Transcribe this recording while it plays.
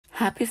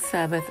Happy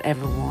Sabbath,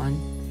 everyone.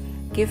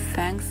 Give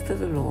thanks to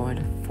the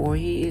Lord, for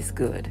He is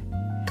good.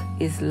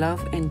 His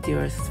love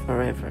endures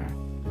forever.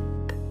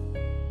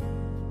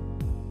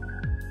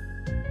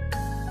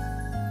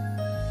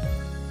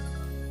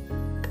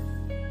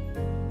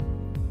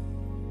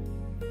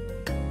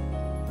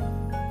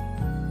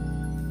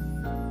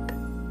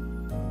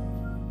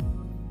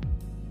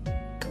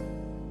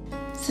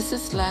 Sister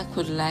Slack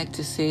would like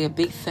to say a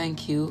big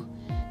thank you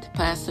to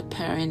Pastor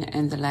Perrin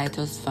and the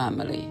Lighthouse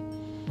family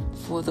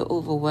for the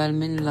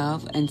overwhelming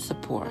love and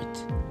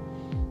support.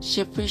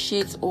 She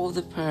appreciates all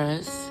the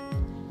prayers,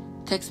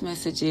 text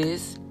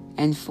messages,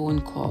 and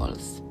phone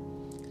calls.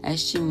 As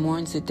she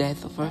mourns the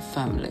death of her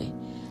family,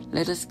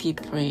 let us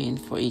keep praying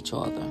for each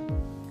other.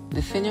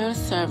 The funeral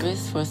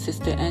service for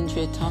Sister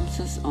Andrea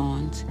Thompson's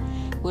aunt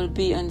will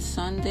be on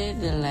Sunday,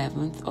 the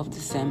 11th of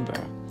December.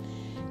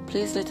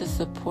 Please let us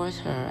support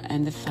her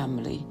and the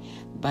family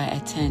by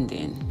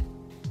attending.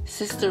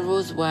 Sister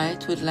Rose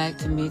White would like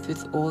to meet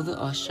with all the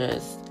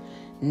ushers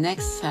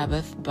next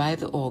Sabbath by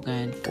the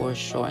organ for a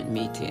short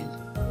meeting.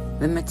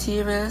 The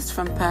materials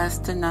from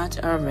Pastor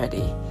Nat are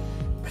ready.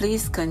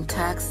 Please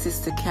contact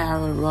Sister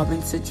Carol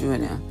Robinson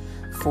Jr.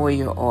 for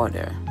your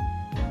order.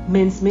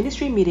 Men's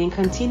ministry meeting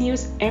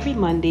continues every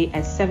Monday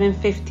at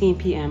 7:15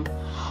 p.m.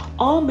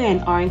 All men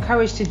are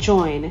encouraged to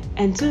join,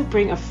 and do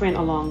bring a friend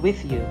along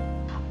with you.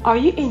 Are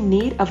you in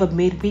need of a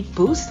midweek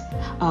boost,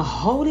 a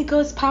Holy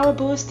Ghost power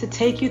boost to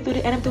take you through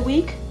the end of the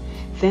week?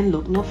 Then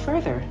look no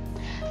further.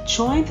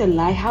 Join the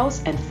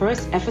Lighthouse and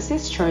First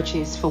Ephesus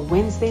churches for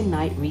Wednesday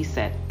night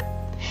reset.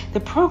 The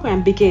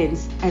program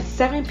begins at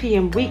 7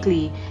 p.m.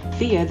 weekly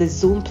via the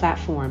Zoom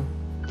platform.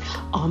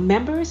 All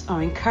members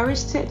are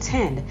encouraged to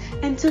attend,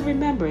 and to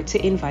remember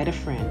to invite a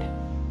friend.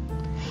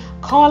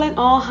 Calling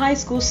all high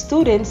school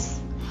students.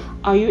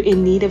 Are you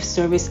in need of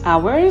service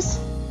hours?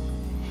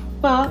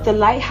 Well, the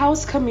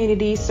Lighthouse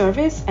Community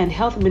Service and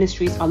Health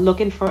Ministries are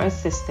looking for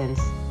assistance.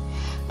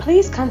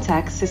 Please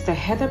contact Sister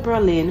Heather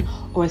Berlin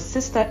or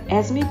Sister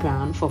Esme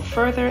Brown for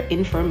further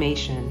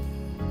information.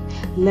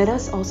 Let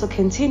us also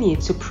continue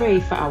to pray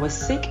for our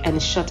sick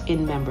and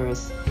shut-in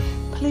members.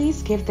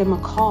 Please give them a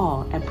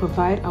call and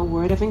provide a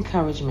word of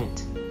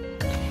encouragement.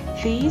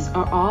 These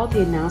are all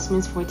the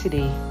announcements for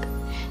today.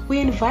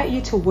 We invite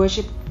you to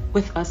worship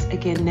with us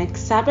again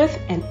next Sabbath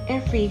and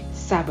every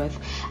Sabbath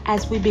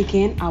as we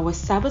begin our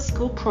Sabbath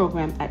school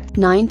program at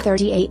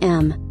 9:30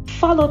 a.m.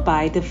 followed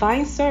by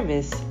divine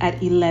service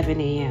at 11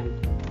 a.m.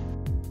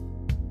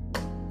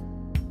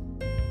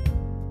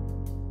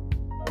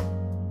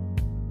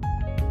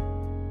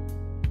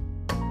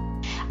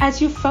 As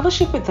you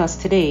fellowship with us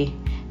today,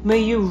 may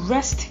you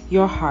rest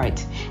your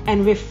heart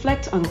and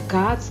reflect on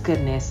God's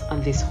goodness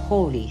on this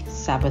holy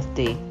Sabbath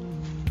day.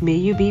 May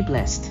you be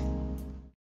blessed.